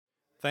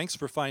Thanks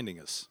for finding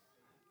us.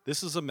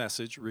 This is a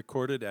message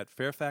recorded at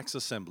Fairfax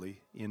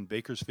Assembly in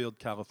Bakersfield,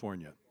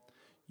 California.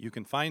 You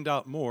can find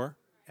out more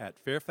at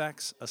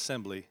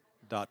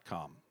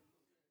fairfaxassembly.com.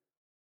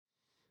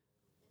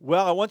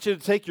 Well, I want you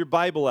to take your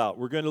Bible out.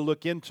 We're going to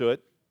look into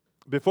it.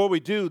 Before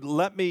we do,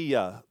 let me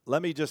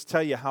just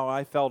tell you how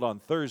I felt on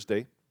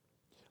Thursday.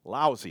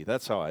 Lousy,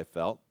 that's how I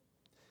felt.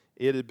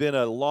 It had been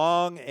a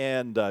long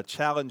and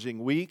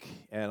challenging week,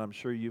 and I'm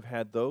sure you've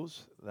had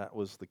those. That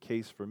was the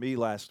case for me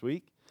last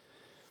week.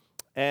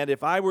 And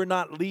if I were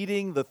not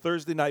leading the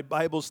Thursday night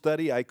Bible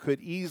study, I could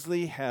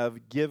easily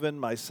have given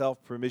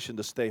myself permission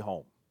to stay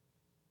home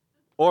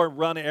or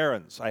run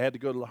errands. I had to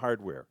go to the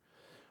hardware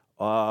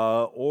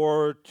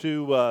or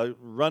to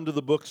run to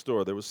the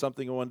bookstore. There was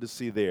something I wanted to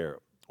see there.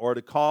 Or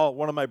to call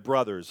one of my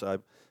brothers.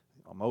 I'm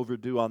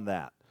overdue on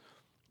that.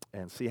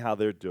 And see how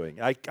they're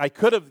doing. I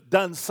could have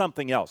done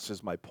something else,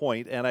 is my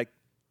point, and I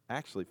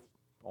actually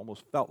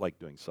almost felt like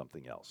doing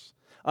something else.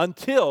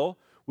 Until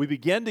we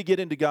began to get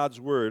into God's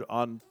Word.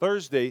 On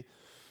Thursday,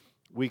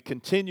 we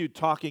continued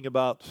talking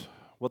about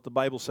what the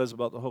Bible says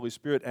about the Holy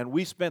Spirit, and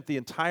we spent the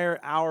entire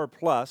hour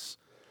plus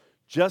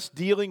just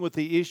dealing with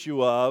the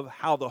issue of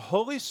how the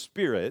Holy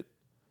Spirit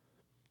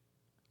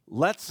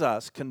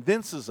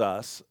convinces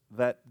us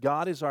that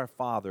God is our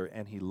Father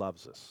and He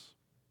loves us.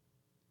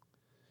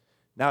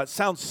 Now, it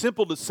sounds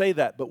simple to say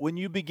that, but when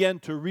you begin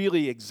to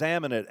really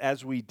examine it,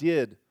 as we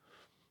did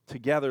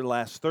together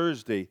last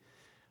Thursday,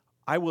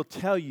 I will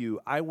tell you,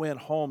 I went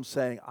home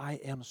saying, I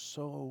am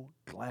so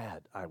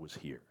glad I was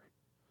here.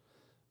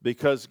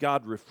 Because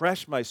God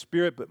refreshed my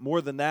spirit, but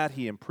more than that,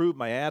 He improved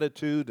my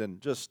attitude,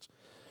 and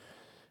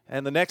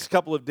the next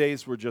couple of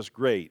days were just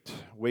great,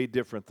 way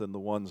different than the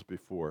ones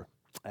before.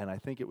 And I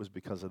think it was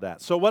because of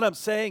that. So what I'm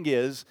saying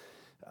is,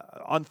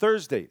 on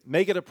Thursday,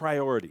 make it a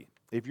priority.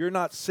 If you're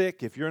not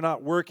sick, if you're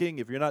not working,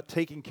 if you're not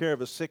taking care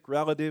of a sick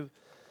relative,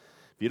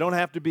 if you don't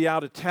have to be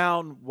out of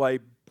town, why,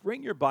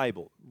 bring your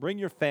Bible, bring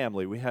your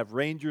family. We have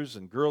Rangers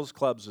and girls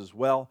clubs as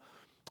well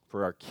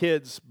for our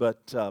kids,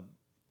 but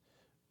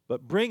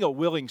bring a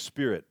willing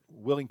spirit,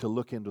 willing to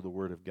look into the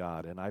Word of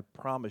God. And I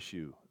promise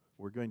you,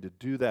 we're going to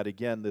do that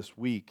again this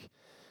week.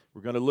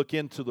 We're going to look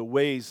into the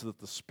ways that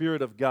the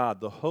Spirit of God,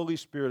 the Holy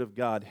Spirit of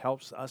God,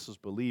 helps us as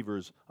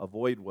believers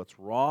avoid what's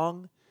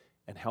wrong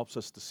and helps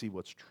us to see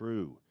what's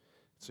true.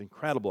 It's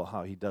incredible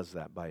how He does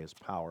that by His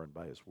power and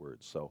by His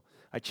Word. So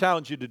I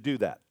challenge you to do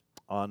that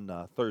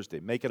on Thursday.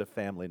 Make it a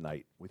family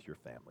night with your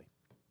family.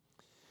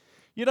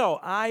 You know,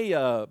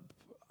 I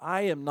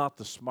am not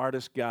the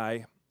smartest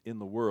guy in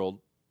the world.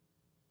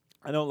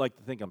 I don't like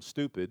to think I'm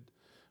stupid,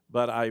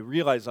 but I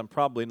realize I'm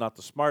probably not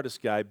the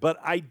smartest guy. But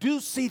I do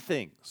see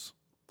things.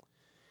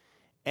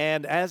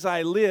 And as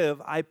I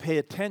live, I pay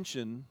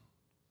attention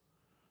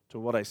to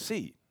what I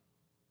see.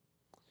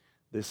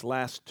 This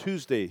last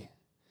Tuesday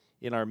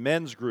in our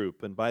men's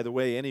group, and by the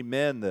way, any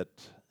men that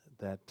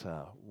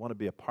want to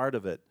be a part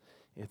of it,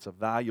 it's a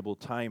valuable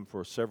time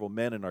for several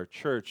men in our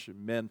church,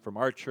 men from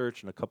our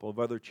church and a couple of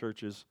other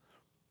churches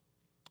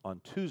on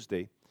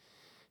Tuesday.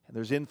 And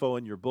there's info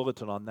in your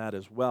bulletin on that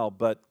as well.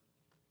 But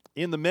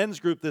in the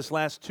men's group this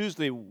last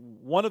Tuesday,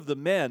 one of the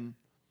men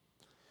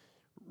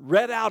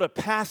read out a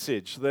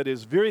passage that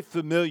is very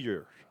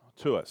familiar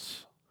to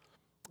us.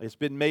 It's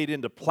been made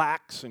into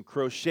plaques and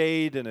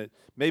crocheted, and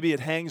maybe it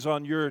hangs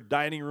on your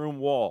dining room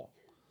wall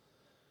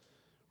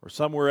or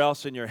somewhere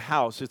else in your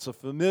house. It's a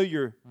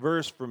familiar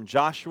verse from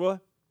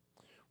Joshua,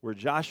 where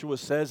Joshua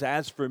says,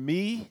 "As for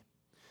me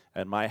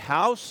and my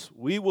house,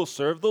 we will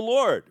serve the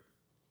Lord."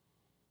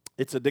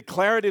 It's a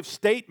declarative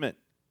statement.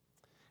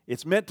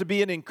 It's meant to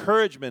be an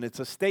encouragement. It's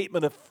a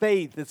statement of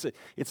faith.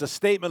 It's a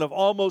statement of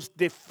almost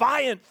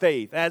defiant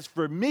faith. As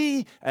for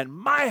me and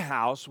my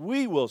house,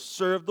 we will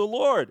serve the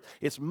Lord.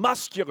 It's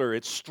muscular.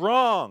 It's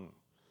strong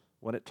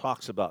when it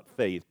talks about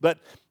faith. But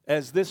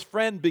as this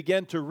friend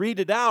began to read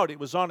it out, it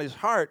was on his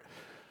heart.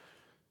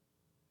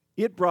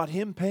 It brought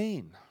him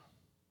pain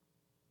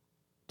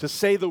to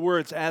say the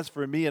words, "As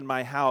for me and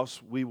my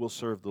house, we will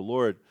serve the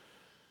Lord."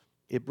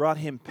 It brought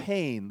him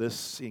pain.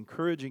 This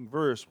encouraging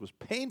verse was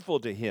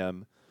painful to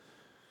him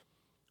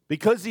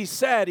because he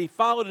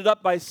followed it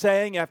up by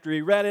saying, after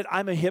he read it,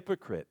 "I'm a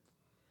hypocrite.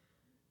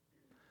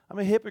 I'm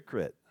a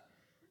hypocrite."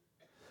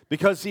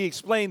 Because he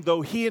explained,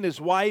 though he and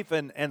his wife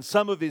and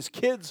some of his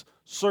kids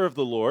serve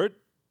the Lord,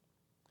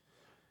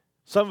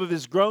 some of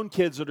his grown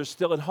kids that are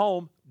still at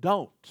home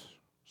don't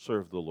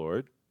serve the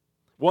Lord.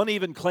 One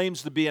even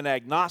claims to be an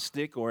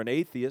agnostic or an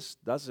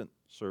atheist, doesn't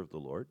serve the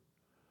Lord.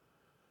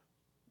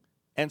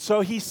 And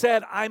so he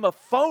said, "I'm a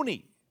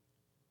phony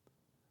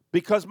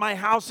because my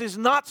house is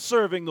not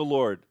serving the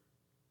Lord.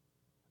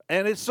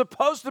 And it's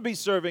supposed to be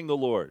serving the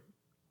Lord.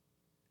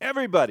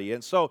 Everybody."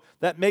 And so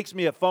that makes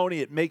me a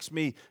phony. It makes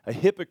me a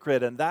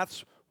hypocrite. And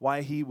that's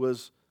why he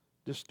was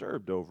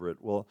disturbed over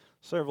it. Well,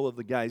 several of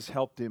the guys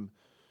helped him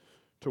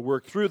to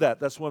work through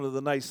that. That's one of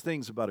the nice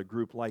things about a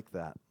group like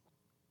that.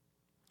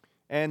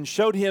 And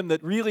showed him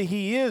that really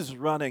he is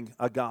running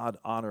a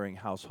God-honoring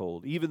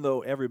household, even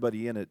though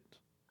everybody in it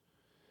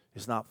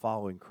is not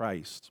following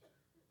Christ.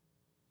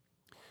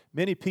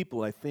 Many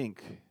people, I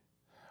think,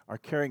 are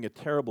carrying a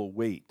terrible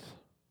weight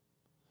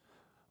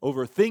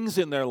over things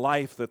in their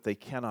life that they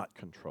cannot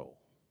control.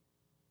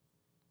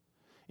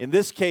 In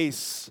this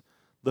case,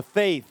 the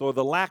faith or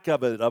the lack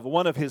of it of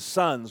one of his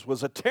sons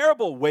was a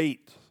terrible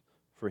weight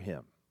for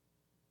him.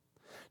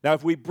 Now,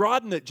 if we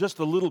broaden it just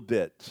a little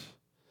bit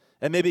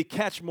and maybe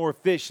catch more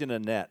fish in a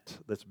net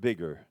that's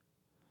bigger,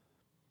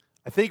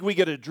 I think we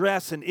could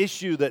address an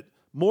issue that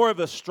more of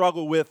us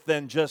struggle with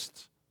than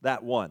just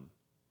that one.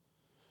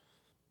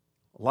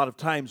 A lot of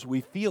times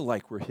we feel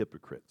like we're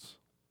hypocrites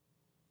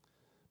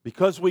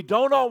because we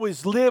don't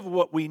always live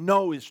what we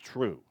know is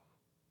true.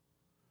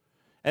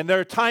 And there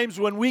are times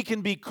when we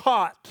can be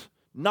caught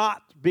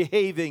not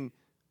behaving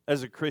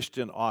as a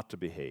Christian ought to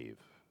behave.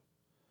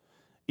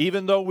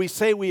 Even though we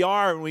say we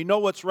are and we know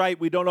what's right,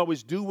 we don't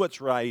always do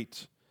what's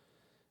right.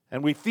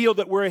 And we feel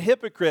that we're a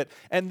hypocrite.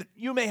 And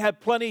you may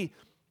have plenty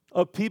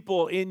of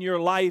people in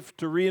your life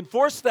to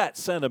reinforce that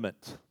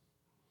sentiment.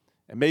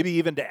 And maybe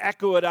even to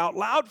echo it out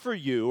loud for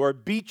you or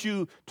beat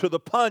you to the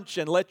punch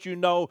and let you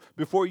know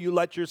before you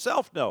let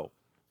yourself know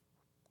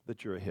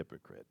that you're a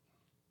hypocrite.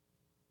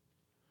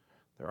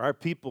 There are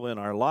people in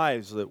our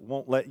lives that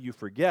won't let you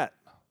forget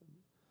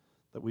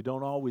that we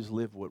don't always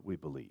live what we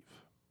believe.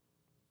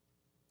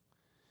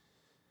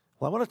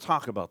 Well, I want to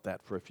talk about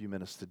that for a few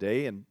minutes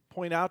today and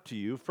point out to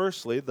you,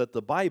 firstly, that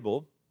the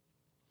Bible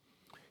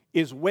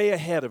is way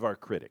ahead of our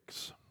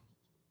critics.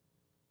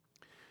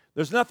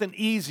 There's nothing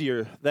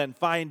easier than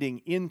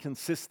finding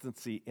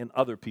inconsistency in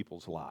other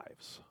people's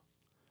lives.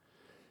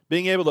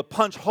 Being able to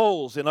punch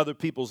holes in other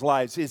people's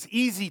lives is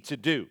easy to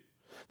do.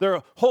 There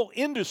are whole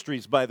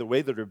industries, by the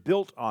way, that are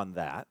built on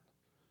that.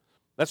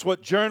 That's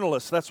what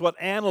journalists, that's what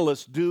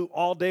analysts do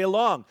all day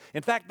long.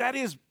 In fact, that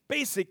is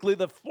basically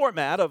the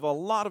format of a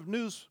lot of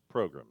news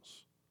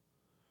programs.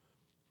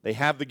 They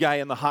have the guy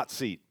in the hot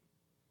seat.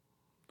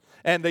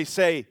 And they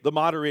say, the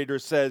moderator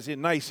says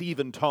in nice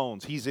even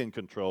tones, he's in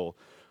control.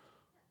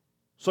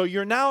 So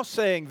you're now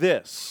saying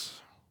this,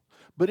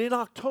 but in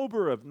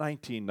October of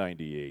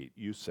 1998,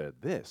 you said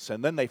this.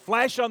 And then they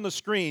flash on the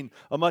screen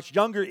a much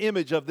younger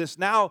image of this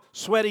now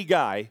sweaty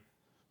guy.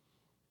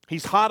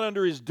 He's hot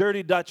under his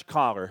dirty Dutch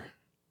collar.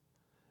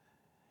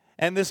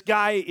 And this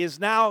guy is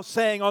now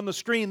saying on the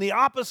screen the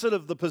opposite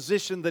of the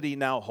position that he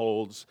now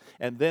holds.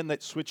 And then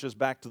that switches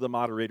back to the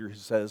moderator who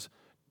says,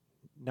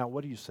 now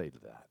what do you say to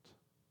that?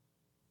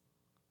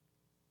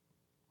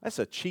 That's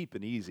a cheap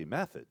and easy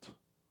method.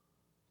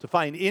 To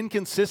find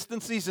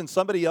inconsistencies in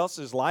somebody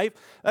else's life,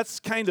 that's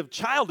kind of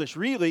childish,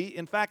 really.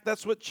 In fact,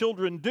 that's what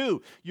children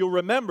do. You'll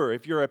remember,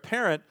 if you're a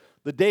parent,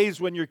 the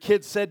days when your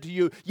kid said to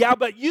you, yeah,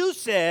 but you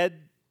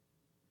said.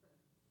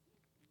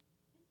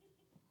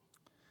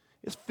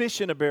 Is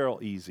fish in a barrel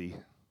easy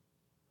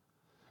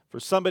for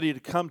somebody to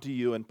come to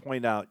you and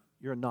point out,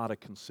 you're not a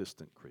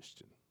consistent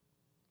Christian?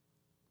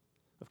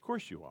 Of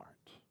course you aren't.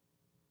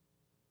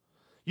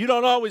 You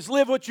don't always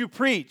live what you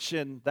preach,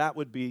 and that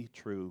would be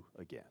true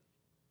again.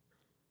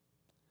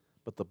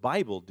 But the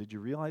Bible, did you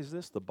realize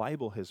this? The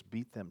Bible has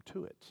beat them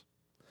to it.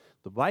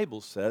 The Bible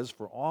says,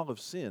 for all have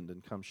sinned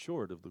and come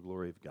short of the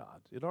glory of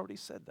God. It already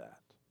said that.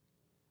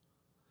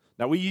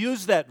 Now, we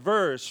use that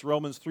verse,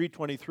 Romans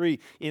 3:23,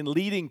 in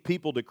leading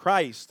people to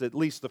Christ, at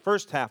least the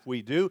first half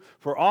we do,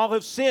 for all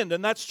have sinned.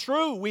 And that's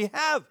true. We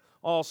have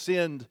all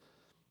sinned.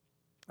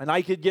 And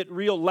I could get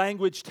real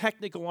language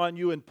technical on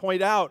you and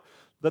point out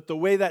that the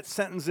way that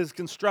sentence is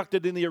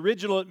constructed in the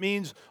original, it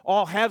means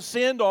all have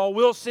sinned, all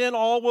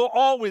will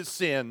always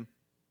sin.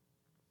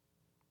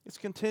 It's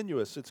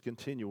continuous, it's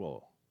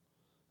continual.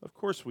 Of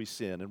course we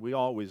sin, and we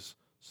always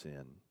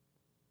sin.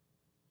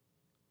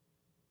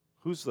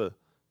 Who's the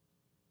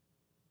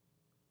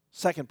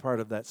second part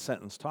of that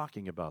sentence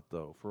talking about,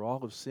 though? For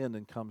all have sinned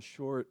and come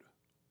short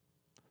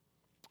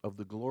of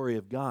the glory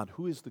of God.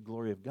 Who is the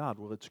glory of God?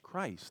 Well, it's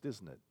Christ,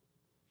 isn't it?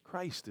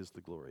 Christ is the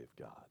glory of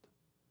God.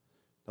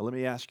 Now, let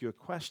me ask you a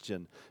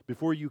question.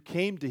 Before you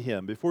came to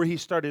Him, before He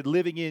started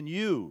living in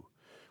you,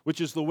 which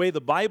is the way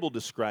the Bible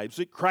describes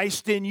it,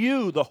 Christ in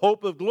you, the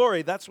hope of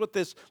glory. That's what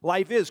this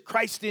life is,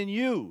 Christ in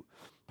you.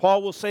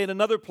 Paul will say in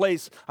another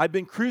place, I've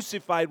been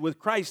crucified with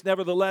Christ,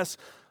 nevertheless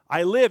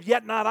I live,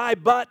 yet not I,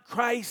 but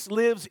Christ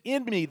lives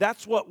in me.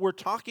 That's what we're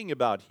talking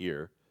about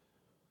here.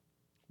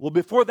 Well,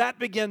 before that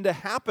began to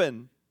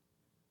happen,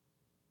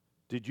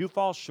 did you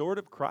fall short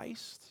of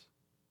Christ?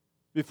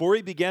 Before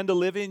He began to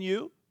live in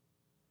you?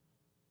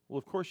 Well,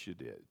 of course you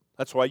did.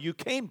 That's why you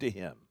came to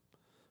Him,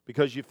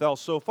 because you fell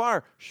so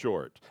far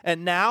short.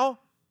 And now,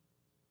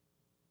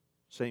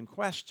 same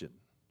question.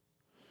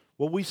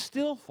 Well, we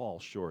still fall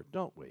short,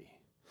 don't we?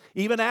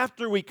 Even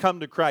after we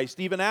come to Christ,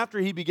 even after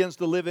He begins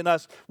to live in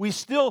us, we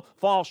still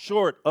fall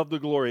short of the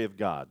glory of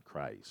God,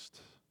 Christ.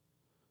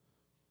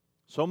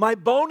 So my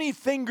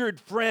bony-fingered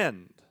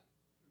friend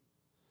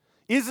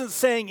isn't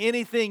saying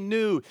anything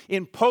new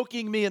in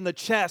poking me in the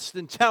chest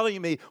and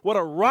telling me what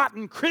a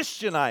rotten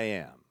Christian I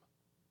am.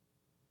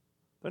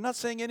 They're not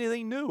saying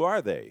anything new,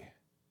 are they?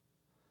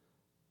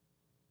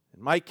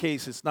 In my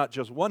case, it's not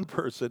just one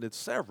person, it's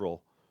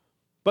several.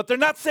 But they're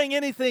not saying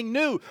anything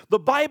new. The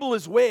Bible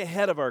is way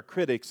ahead of our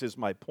critics, is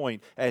my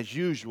point. As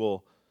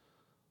usual,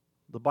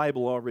 the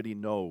Bible already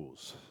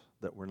knows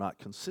that we're not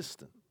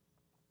consistent.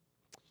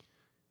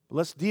 But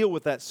let's deal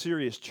with that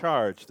serious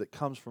charge that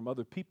comes from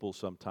other people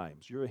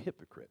sometimes. You're a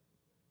hypocrite.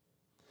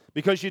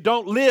 Because you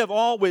don't live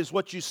always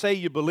what you say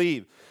you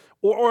believe.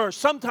 Or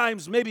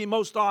sometimes, maybe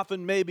most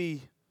often,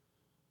 maybe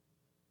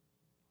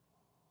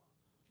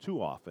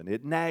too often,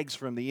 it nags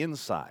from the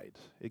inside.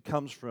 It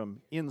comes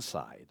from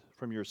inside,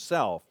 from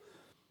yourself.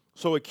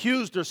 So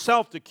accused or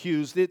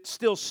self-accused, it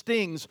still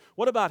stings.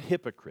 What about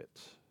hypocrite?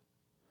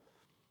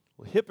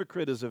 Well,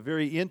 hypocrite is a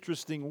very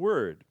interesting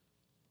word.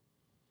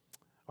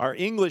 Our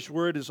English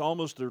word is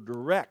almost a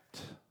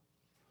direct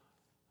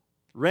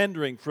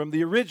rendering from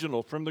the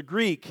original, from the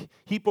Greek,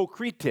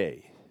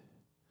 hypokrite.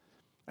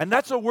 And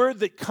that's a word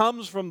that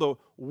comes from the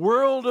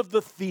world of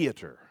the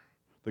theater,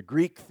 the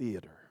Greek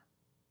theater.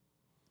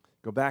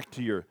 Go back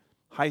to your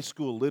high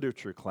school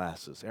literature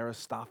classes,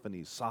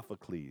 Aristophanes,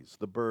 Sophocles,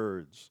 the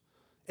birds,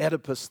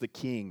 Oedipus the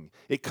king.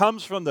 It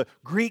comes from the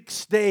Greek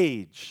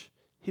stage,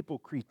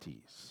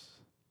 Hippocrates.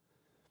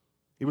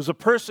 He was a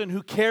person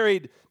who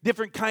carried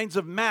different kinds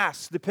of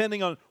masks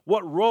depending on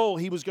what role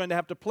he was going to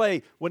have to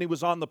play when he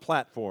was on the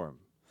platform.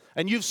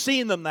 And you've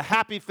seen them, the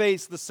happy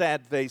face, the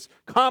sad face,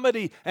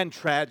 comedy and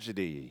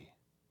tragedy.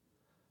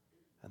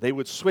 And they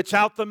would switch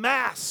out the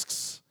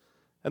masks.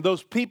 And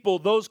those people,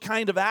 those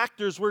kind of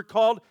actors were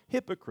called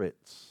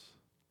hypocrites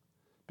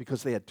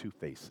because they had two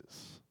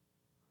faces.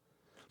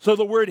 So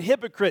the word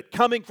hypocrite,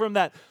 coming from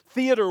that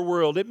theater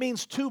world, it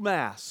means two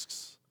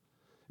masks.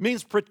 It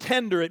means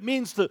pretender. It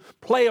means to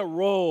play a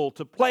role,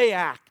 to play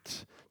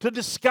act, to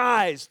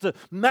disguise, to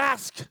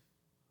mask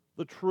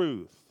the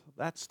truth.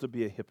 That's to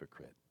be a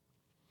hypocrite.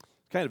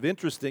 Kind of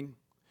interesting.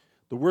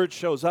 The word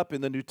shows up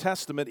in the New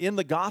Testament. In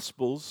the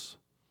Gospels,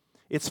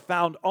 it's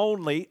found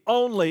only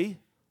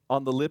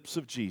on the lips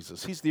of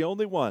Jesus. He's the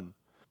only one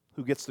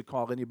who gets to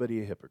call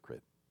anybody a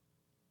hypocrite.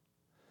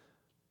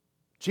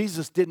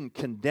 Jesus didn't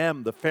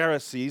condemn the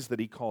Pharisees that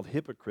he called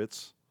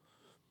hypocrites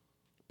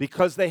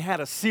because they had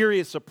a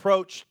serious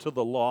approach to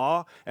the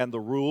law and the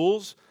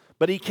rules,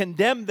 but he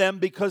condemned them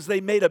because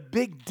they made a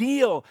big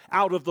deal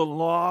out of the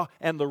law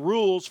and the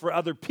rules for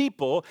other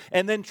people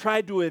and then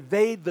tried to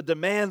evade the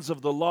demands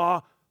of the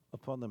law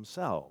upon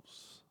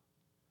themselves.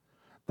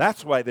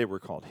 That's why they were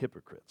called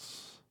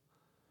hypocrites.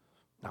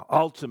 Now,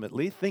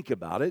 ultimately, think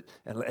about it,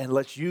 and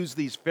let's use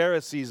these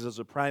Pharisees as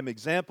a prime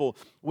example.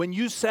 When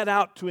you set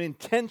out to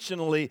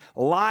intentionally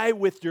lie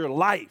with your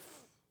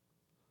life,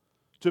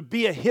 to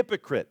be a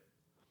hypocrite,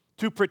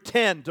 to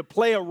pretend, to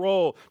play a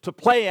role, to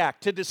play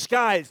act, to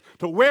disguise,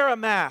 to wear a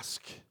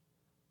mask,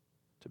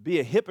 to be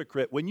a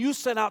hypocrite, when you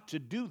set out to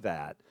do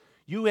that,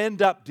 you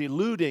end up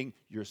deluding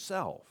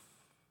yourself.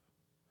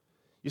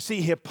 You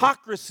see,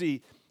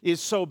 hypocrisy is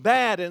so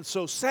bad and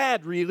so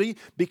sad, really,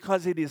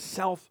 because it is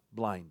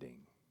self-blinding.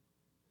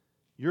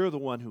 You're the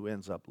one who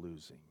ends up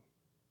losing.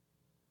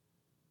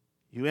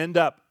 You end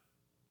up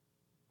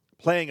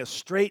playing a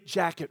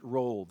straitjacket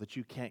role that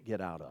you can't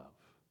get out of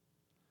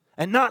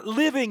and not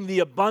living the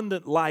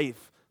abundant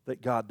life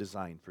that God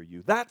designed for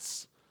you.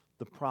 That's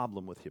the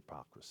problem with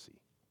hypocrisy.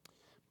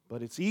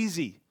 But it's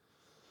easy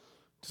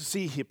to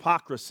see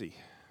hypocrisy.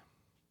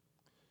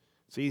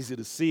 It's easy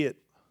to see it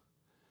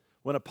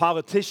when a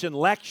politician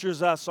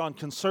lectures us on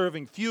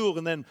conserving fuel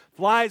and then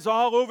flies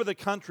all over the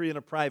country in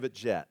a private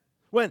jet.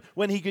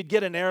 When he could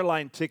get an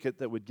airline ticket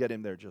that would get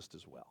him there just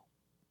as well.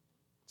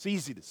 It's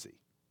easy to see.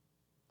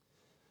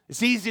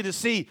 It's easy to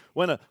see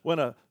when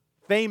a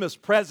famous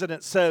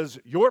president says,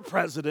 your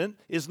president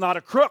is not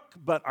a crook,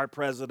 but our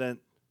president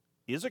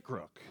is a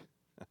crook.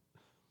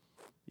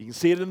 You can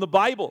see it in the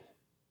Bible.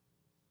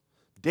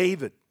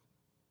 David,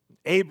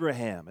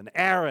 Abraham, and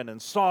Aaron,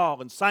 and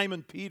Saul, and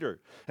Simon Peter,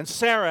 and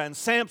Sarah, and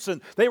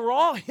Samson, they were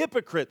all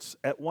hypocrites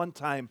at one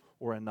time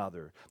or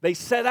another. They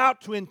set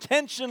out to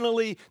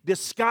intentionally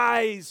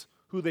disguise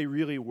who they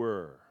really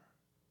were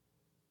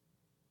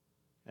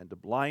and to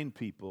blind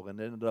people and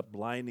ended up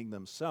blinding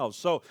themselves.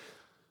 So,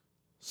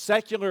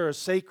 secular or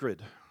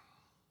sacred,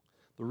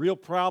 the real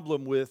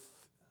problem with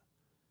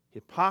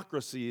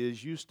hypocrisy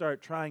is you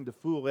start trying to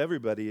fool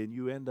everybody and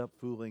you end up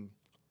fooling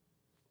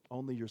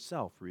only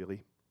yourself,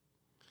 really.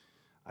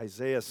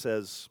 Isaiah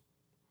says,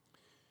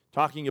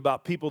 talking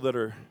about people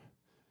that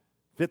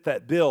fit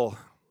that bill,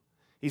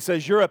 he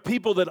says, you're a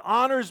people that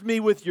honors me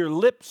with your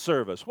lip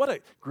service. What a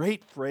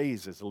great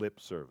phrase is lip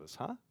service,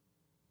 huh?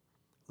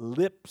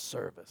 Lip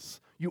service.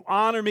 You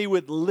honor me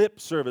with lip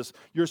service.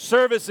 Your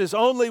service is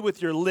only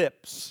with your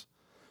lips.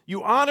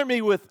 You honor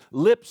me with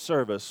lip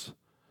service,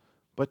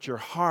 but your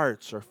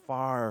hearts are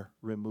far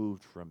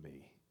removed from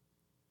me.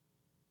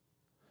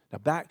 Now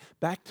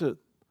back to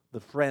the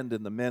friend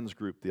in the men's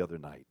group the other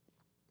night.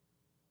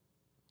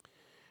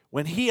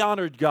 When he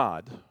honored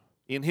God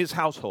in his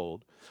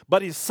household,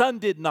 but his son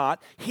did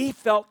not, he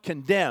felt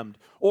condemned,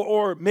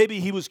 or maybe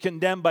he was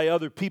condemned by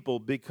other people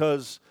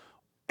because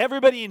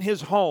everybody in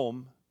his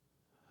home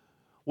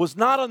was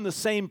not on the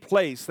same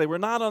place. They were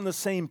not on the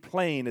same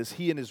plane as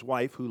he and his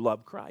wife who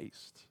loved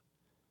Christ.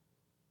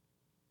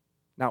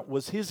 Now,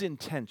 was his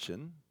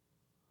intention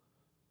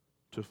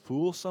to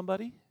fool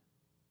somebody?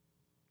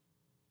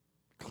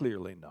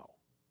 Clearly no.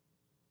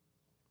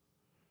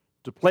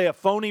 To play a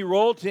phony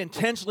role, to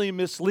intentionally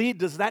mislead,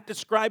 does that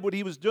describe what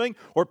he was doing?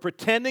 Or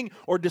pretending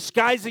or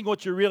disguising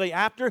what you're really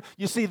after?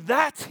 You see,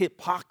 that's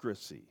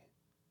hypocrisy.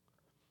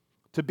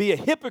 To be a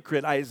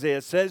hypocrite,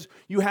 Isaiah says,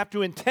 you have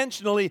to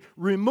intentionally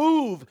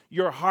remove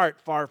your heart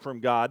far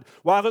from God,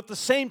 while at the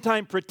same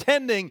time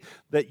pretending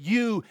that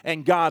you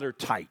and God are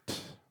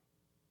tight.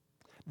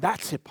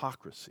 That's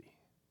hypocrisy.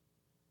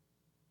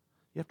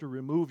 You have to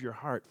remove your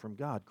heart from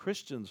God.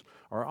 Christians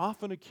are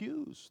often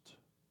accused.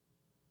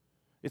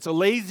 It's a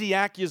lazy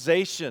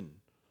accusation.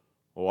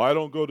 Oh, I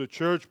don't go to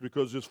church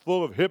because it's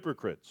full of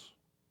hypocrites.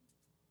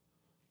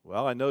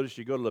 Well, I notice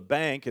you go to the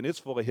bank and it's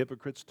full of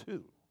hypocrites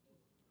too.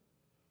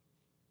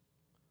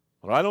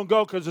 Well, I don't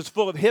go because it's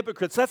full of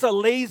hypocrites. That's a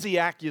lazy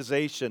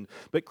accusation.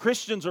 But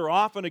Christians are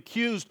often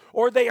accused,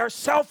 or they are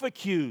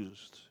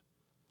self-accused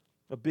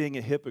of being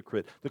a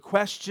hypocrite. The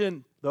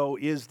question, though,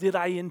 is, did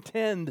I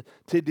intend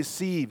to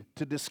deceive,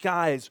 to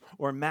disguise,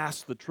 or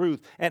mask the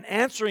truth? And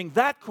answering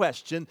that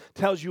question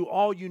tells you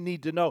all you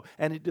need to know,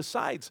 and it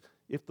decides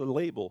if the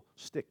label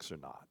sticks or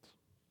not.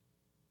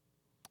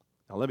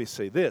 Now, let me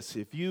say this.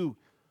 If you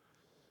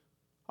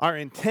are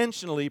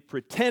intentionally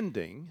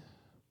pretending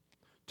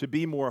to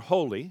be more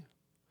holy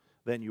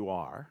than you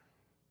are,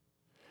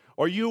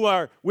 or you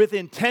are with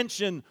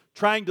intention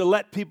trying to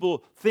let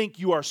people think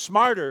you are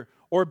smarter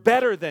or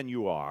better than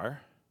you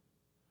are,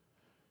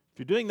 if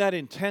you're doing that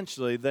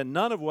intentionally, then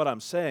none of what I'm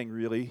saying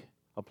really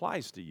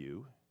applies to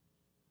you.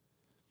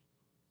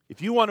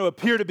 If you want to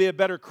appear to be a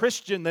better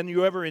Christian than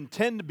you ever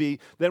intend to be,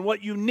 then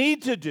what you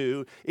need to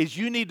do is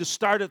you need to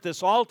start at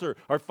this altar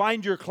or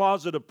find your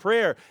closet of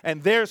prayer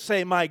and there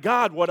say, my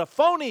God, what a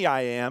phony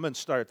I am, and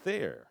start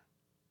there.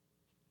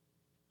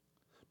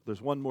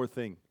 There's one more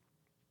thing.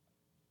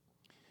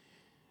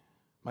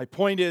 My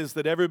point is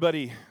that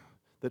everybody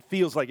that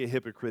feels like a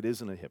hypocrite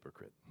isn't a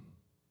hypocrite.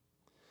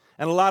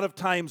 And a lot of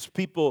times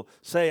people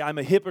say, I'm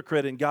a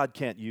hypocrite and God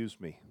can't use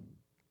me.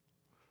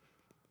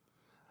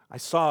 I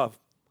saw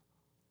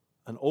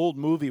an old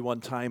movie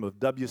one time of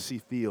W.C.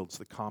 Fields,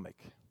 the comic.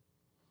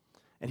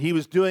 And he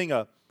was doing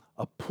a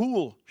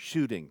pool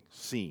shooting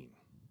scene.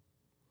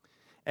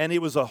 And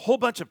it was a whole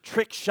bunch of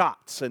trick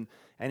shots. And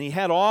he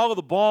had all of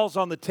the balls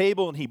on the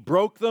table and he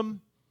broke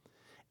them.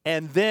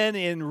 And then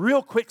in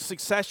real quick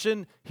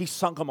succession, he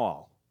sunk them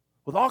all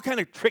with all kind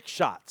of trick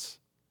shots.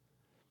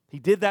 He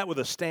did that with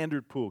a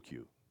standard pool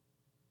cue.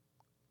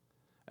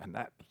 And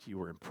that you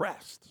were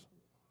impressed.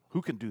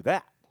 Who can do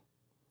that?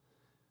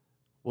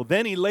 Well,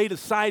 then he laid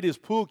aside his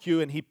pool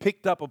cue and he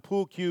picked up a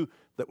pool cue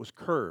that was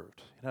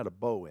curved. It had a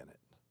bow in it.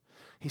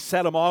 He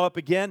set them all up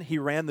again. He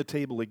ran the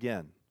table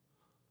again.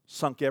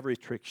 Sunk every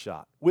trick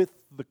shot with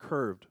the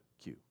curved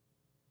cue.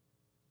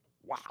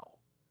 Wow.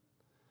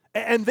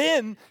 And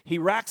then he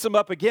racks them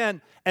up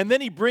again, and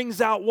then he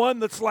brings out one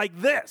that's like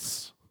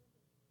this.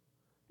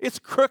 It's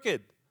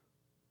crooked.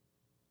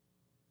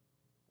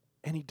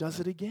 And he does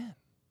it again.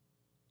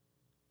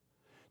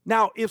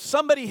 Now, if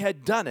somebody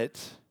had done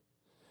it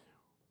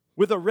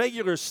with a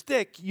regular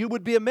stick, you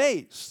would be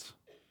amazed.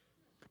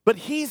 But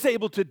he's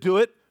able to do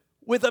it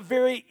with a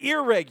very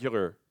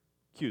irregular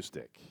cue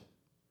stick.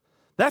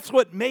 That's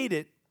what made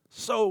it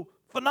so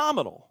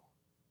phenomenal.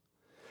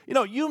 You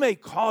know, you may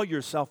call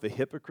yourself a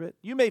hypocrite.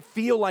 You may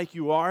feel like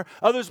you are.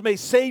 Others may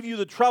save you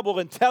the trouble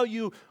and tell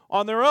you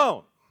on their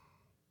own.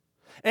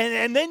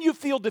 And then you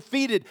feel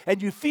defeated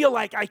and you feel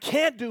like, I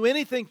can't do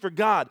anything for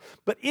God.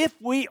 But if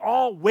we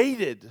all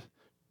waited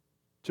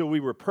till we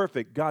were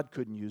perfect, God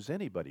couldn't use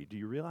anybody. Do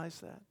you realize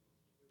that?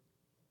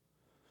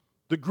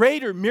 The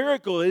greater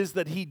miracle is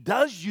that He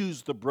does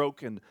use the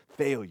broken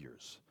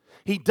failures.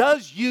 He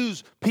does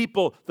use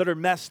people that are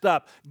messed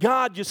up.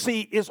 God, you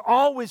see, is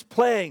always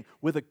playing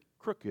with a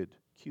crooked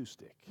cue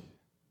stick.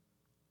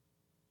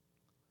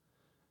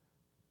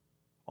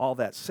 All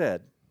that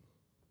said,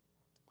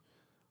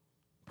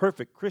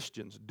 perfect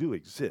Christians do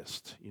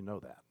exist. You know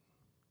that.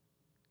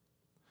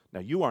 Now,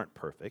 you aren't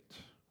perfect,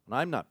 and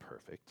I'm not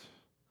perfect.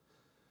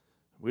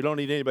 We don't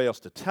need anybody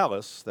else to tell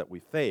us that we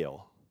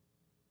fail.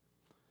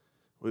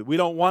 We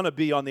don't want to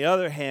be, on the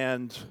other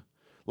hand,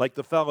 like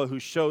the fellow who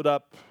showed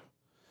up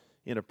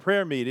in a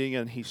prayer meeting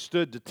and he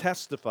stood to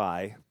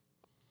testify.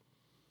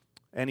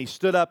 And he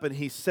stood up and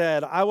he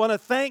said, I want to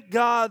thank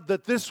God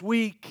that this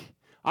week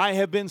I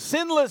have been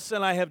sinless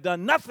and I have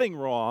done nothing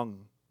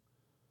wrong.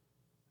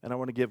 And I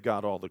want to give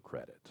God all the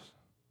credit.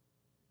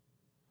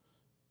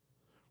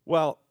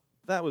 Well,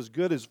 that was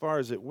good as far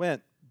as it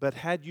went. But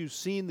had you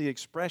seen the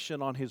expression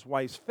on his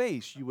wife's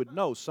face, you would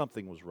know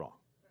something was wrong.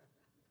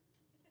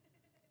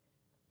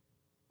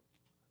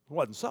 It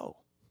wasn't so.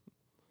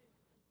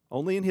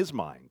 Only in his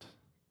mind.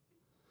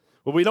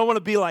 Well, we don't want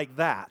to be like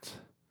that.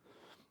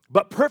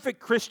 But perfect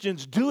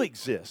Christians do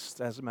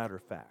exist, as a matter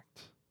of fact.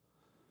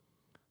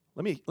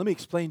 Let me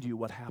explain to you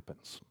what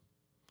happens.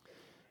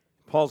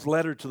 Paul's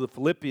letter to the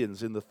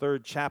Philippians in the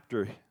 3rd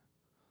chapter,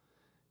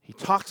 he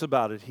talks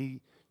about it. He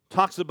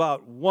talks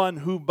about one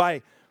who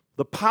by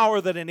the power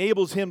that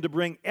enables him to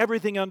bring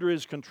everything under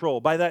his control.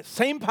 By that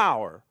same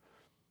power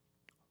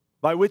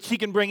by which he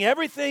can bring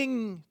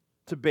everything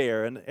to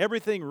bear and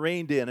everything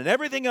reined in and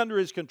everything under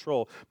his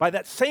control, by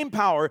that same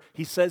power,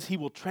 he says he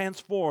will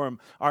transform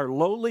our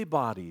lowly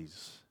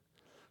bodies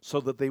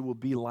so that they will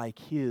be like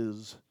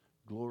his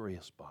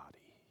glorious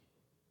body.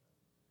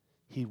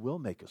 He will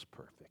make us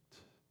perfect.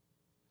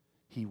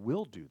 He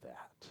will do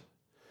that.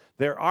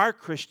 There are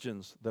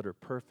Christians that are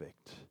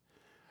perfect.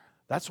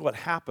 That's what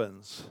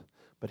happens,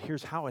 but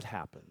here's how it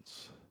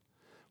happens.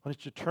 Why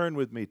don't you turn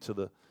with me to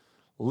the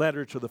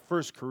letter to the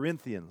 1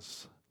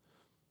 Corinthians.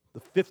 The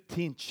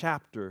 15th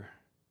chapter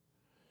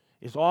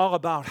is all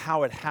about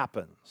how it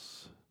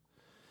happens.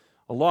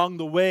 Along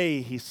the way,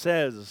 he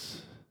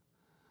says,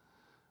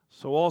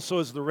 so also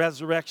is the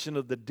resurrection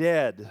of the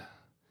dead.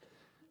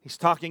 He's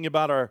talking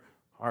about our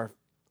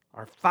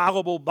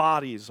fallible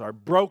bodies, our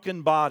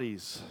broken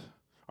bodies,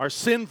 our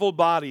sinful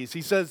bodies.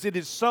 He says it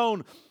is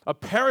sown a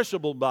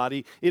perishable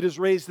body, it is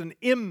raised an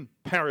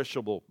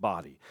imperishable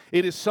body.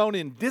 It is sown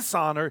in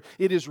dishonor,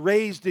 it is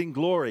raised in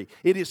glory.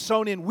 It is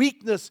sown in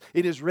weakness,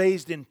 it is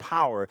raised in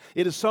power.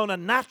 It is sown a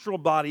natural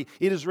body,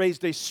 it is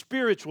raised a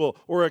spiritual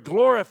or a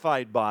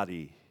glorified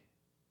body.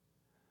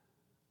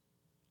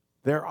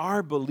 There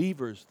are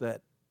believers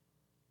that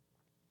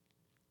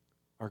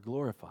are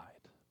glorified.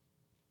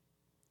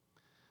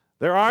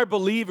 There are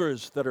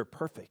believers that are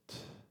perfect.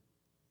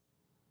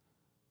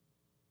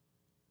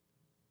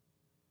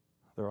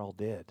 They're all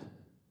dead.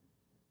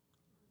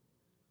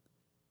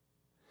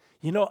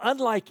 You know,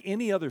 unlike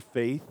any other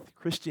faith,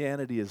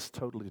 Christianity is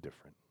totally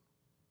different.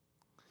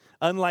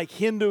 Unlike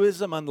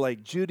Hinduism,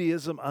 unlike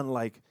Judaism,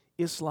 unlike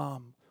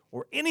Islam,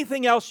 or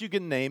anything else you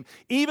can name,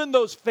 even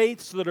those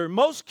faiths that are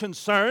most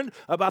concerned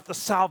about the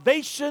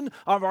salvation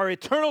of our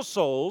eternal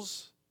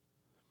souls,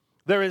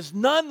 there is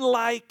none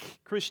like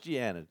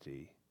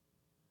Christianity,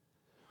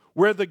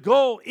 where the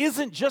goal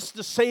isn't just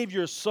to save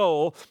your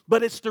soul,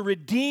 but it's to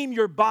redeem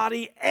your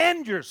body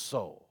and your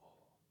soul.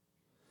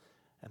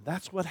 And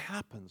that's what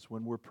happens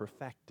when we're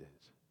perfected.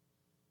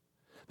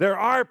 There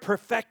are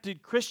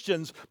perfected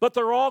Christians, but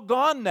they're all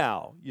gone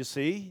now, you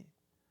see.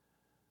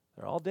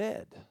 They're all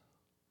dead.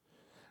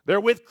 They're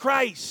with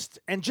Christ,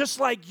 and just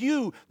like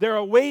you, they're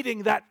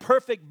awaiting that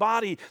perfect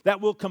body that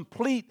will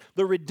complete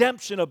the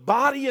redemption of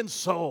body and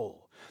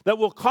soul, that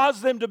will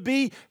cause them to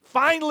be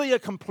finally a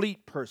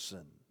complete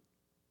person.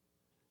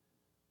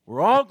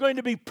 We're all going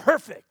to be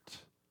perfect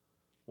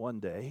one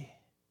day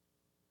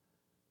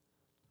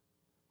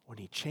when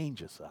He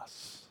changes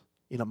us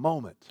in a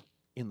moment,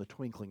 in the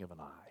twinkling of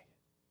an eye.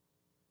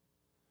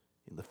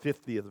 In the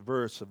 50th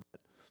verse of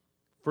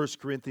 1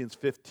 Corinthians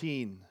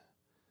 15,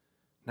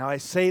 now I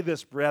say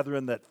this,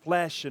 brethren, that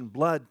flesh and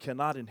blood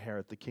cannot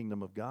inherit the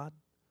kingdom of God,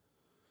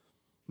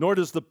 nor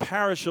does the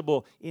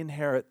perishable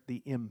inherit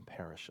the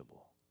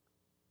imperishable.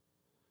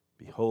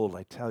 Behold,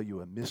 I tell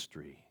you a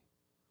mystery.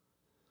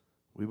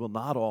 We will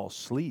not all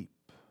sleep,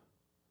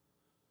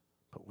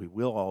 but we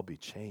will all be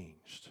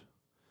changed.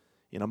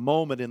 In a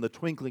moment, in the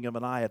twinkling of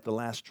an eye, at the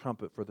last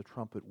trumpet, for the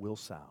trumpet will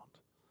sound.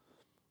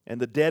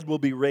 And the dead will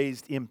be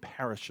raised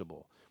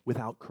imperishable,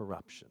 without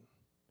corruption.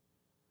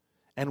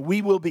 And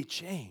we will be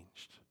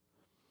changed.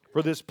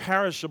 For this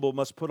perishable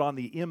must put on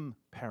the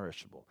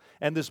imperishable,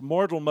 and this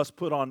mortal must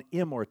put on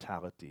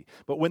immortality.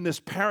 But when this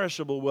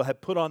perishable will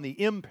have put on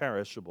the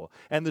imperishable,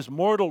 and this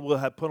mortal will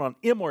have put on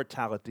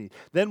immortality,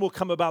 then will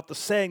come about the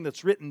saying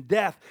that's written,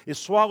 death is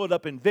swallowed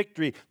up in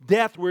victory.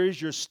 Death, where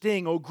is your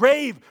sting? O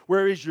grave,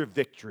 where is your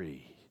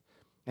victory?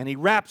 And he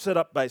wraps it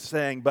up by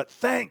saying, but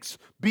thanks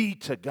be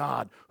to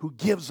God who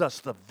gives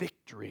us the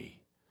victory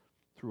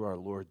through our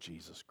Lord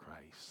Jesus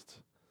Christ.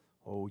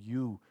 Oh,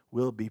 you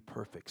will be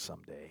perfect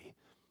someday.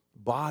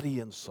 Body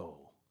and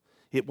soul.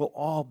 It will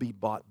all be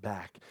bought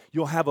back.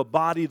 You'll have a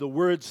body, the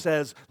Word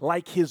says,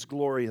 like His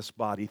glorious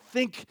body.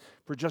 Think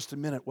for just a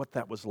minute what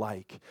that was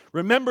like.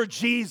 Remember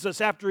Jesus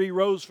after He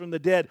rose from the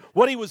dead,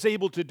 what He was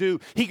able to do.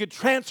 He could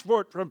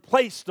transport from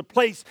place to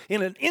place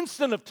in an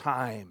instant of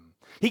time.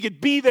 He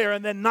could be there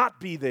and then not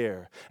be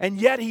there.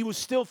 And yet He was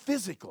still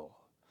physical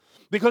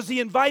because He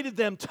invited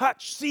them,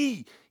 touch,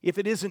 see if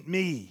it isn't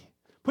me.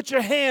 Put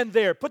your hand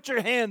there, put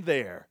your hand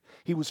there.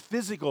 He was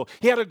physical.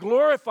 He had a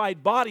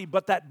glorified body,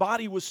 but that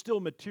body was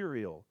still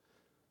material.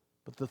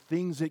 But the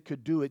things it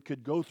could do, it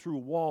could go through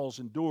walls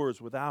and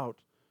doors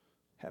without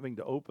having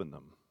to open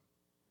them.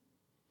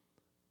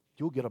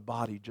 You'll get a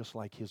body just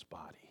like His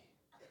body.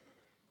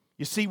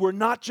 You see, we're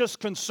not just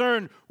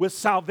concerned with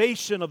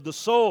salvation of the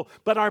soul,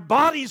 but our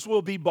bodies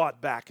will be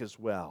bought back as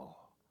well.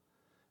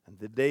 And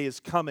the day is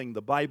coming,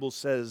 the Bible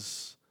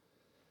says,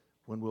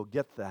 when we'll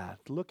get that.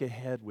 Look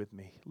ahead with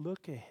me.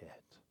 Look ahead.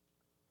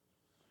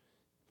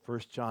 1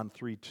 John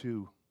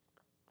 3:2,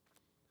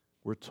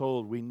 we're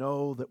told we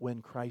know that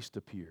when Christ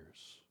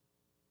appears,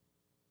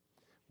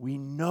 we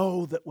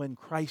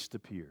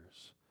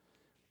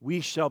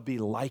shall be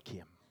like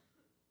Him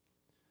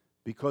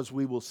because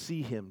we will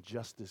see Him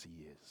just as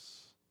He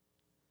is.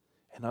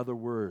 In other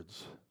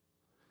words,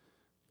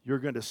 you're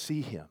going to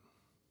see Him.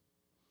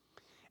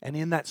 And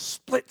in that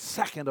split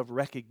second of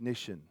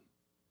recognition,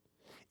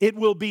 It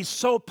will be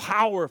so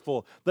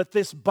powerful that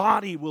this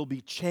body will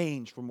be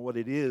changed from what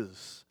it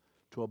is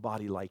to a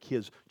body like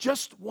His.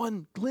 Just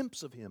one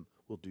glimpse of Him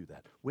will do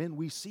that. When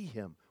we see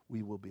Him,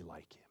 we will be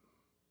like Him.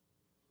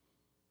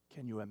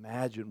 Can you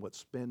imagine what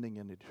spending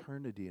an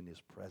eternity in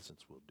His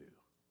presence will do?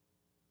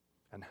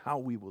 And how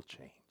we will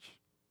change.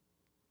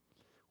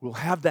 We'll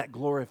have that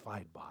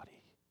glorified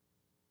body.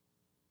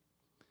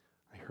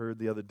 I heard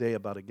the other day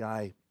about a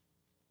guy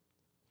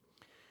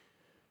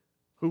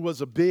who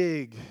was a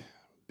big,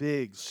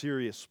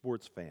 serious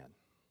sports fan.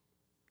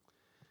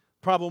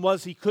 Problem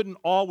was he couldn't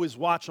always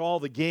watch all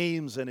the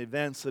games and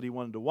events that he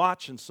wanted to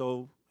watch, and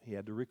so he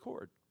had to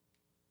record.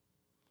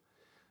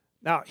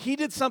 Now, he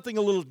did something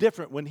a little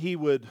different when he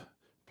would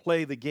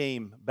play the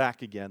game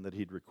back again that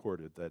he'd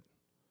recorded, that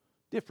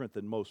different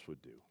than most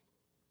would do.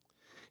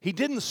 He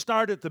didn't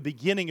start at the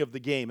beginning of the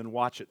game and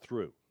watch it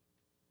through.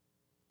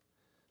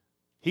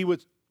 He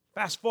would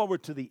fast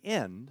forward to the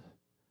end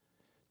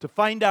to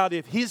find out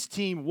if his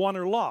team won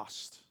or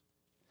lost.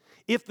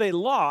 If they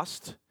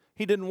lost,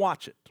 he didn't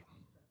watch it.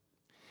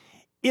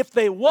 If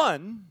they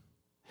won,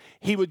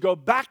 he would go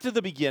back to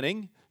the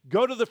beginning,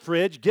 go to the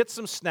fridge, get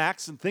some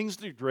snacks and things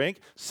to drink,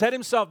 set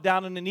himself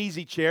down in an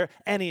easy chair,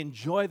 and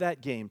enjoy that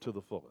game to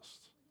the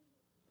fullest.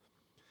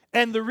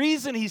 And the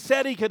reason he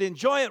said he could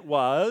enjoy it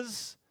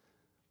was,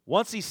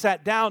 once he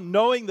sat down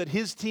knowing that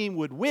his team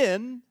would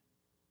win,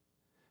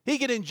 he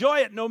could enjoy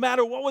it no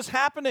matter what was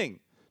happening.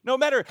 No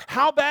matter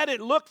how bad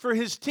it looked for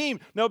his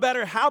team, no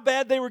matter how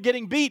bad they were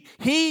getting beat,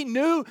 he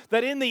knew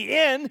that in the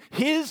end,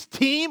 his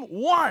team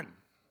won.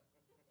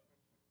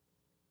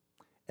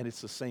 And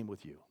it's the same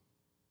with you.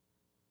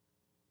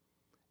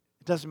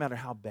 It doesn't matter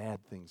how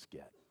bad things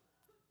get.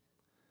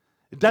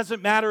 It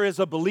doesn't matter as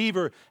a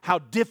believer how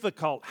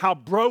difficult, how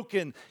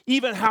broken,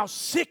 even how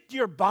sick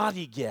your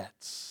body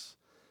gets.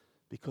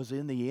 Because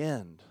in the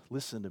end,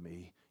 listen to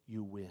me,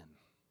 you win.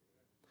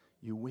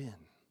 You win.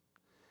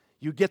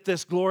 You get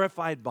this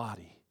glorified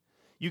body.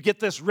 You get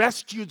this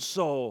rescued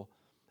soul,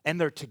 and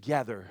they're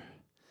together.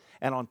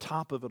 And on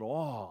top of it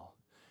all,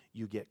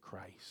 you get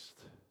Christ.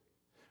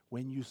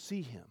 When you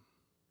see Him,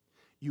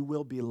 you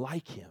will be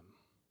like Him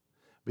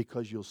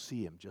because you'll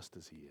see Him just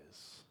as He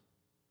is.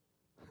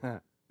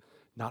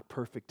 Not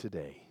perfect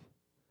today,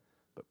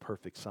 but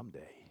perfect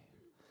someday.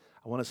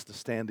 I want us to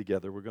stand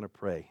together. We're going to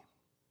pray.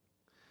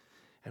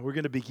 And we're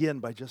going to begin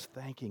by just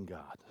thanking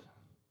God.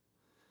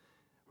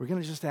 We're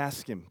going to just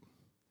ask Him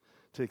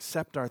to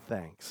accept our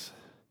thanks,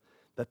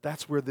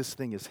 that's where this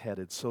thing is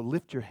headed. So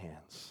lift your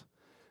hands.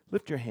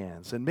 Lift your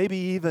hands and maybe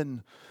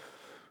even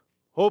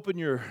open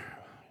your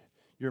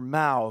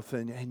mouth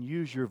and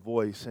use your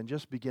voice and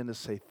just begin to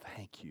say,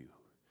 thank you.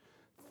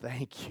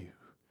 Thank you.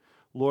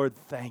 Lord,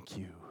 thank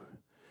you.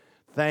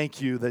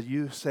 Thank you that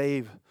you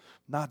save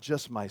not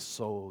just my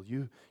soul.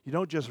 You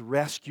don't just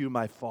rescue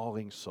my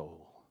falling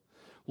soul.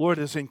 Lord,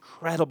 as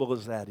incredible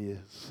as that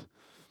is,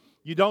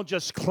 you don't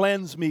just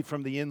cleanse me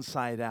from the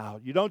inside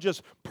out. You don't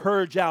just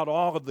purge out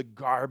all of the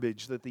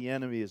garbage that the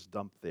enemy has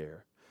dumped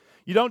there.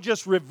 You don't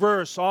just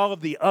reverse all of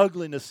the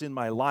ugliness in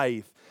my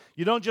life.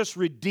 You don't just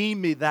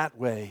redeem me that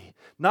way.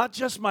 Not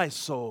just my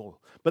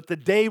soul, but the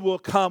day will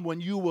come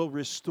when you will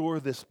restore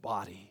this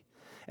body.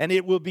 And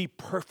it will be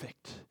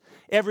perfect.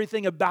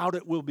 Everything about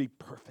it will be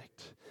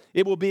perfect.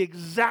 It will be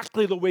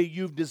exactly the way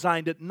you've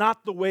designed it,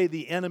 not the way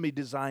the enemy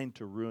designed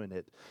to ruin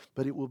it,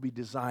 but it will be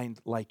designed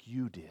like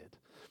you did.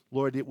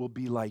 Lord, it will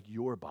be like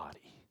your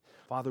body.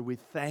 Father, we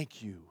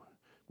thank you.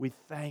 We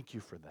thank you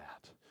for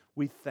that.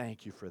 We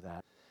thank you for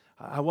that.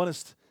 I want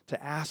us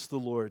to ask the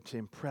Lord to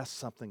impress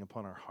something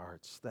upon our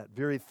hearts, that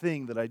very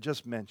thing that I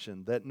just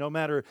mentioned, that no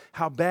matter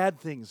how bad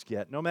things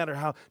get, no matter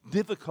how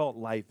difficult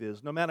life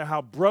is, no matter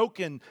how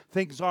broken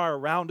things are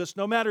around us,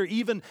 no matter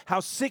even how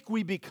sick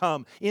we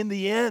become, in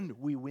the end,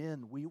 we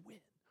win, we win, we win.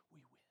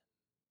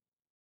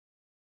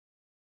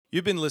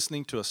 You've been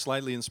listening to a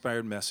slightly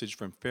inspired message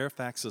from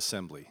Fairfax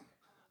Assembly,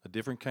 a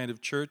different kind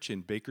of church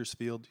in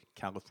Bakersfield,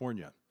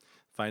 California.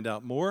 Find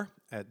out more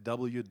at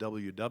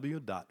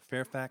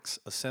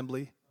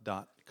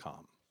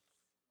www.fairfaxassembly.com.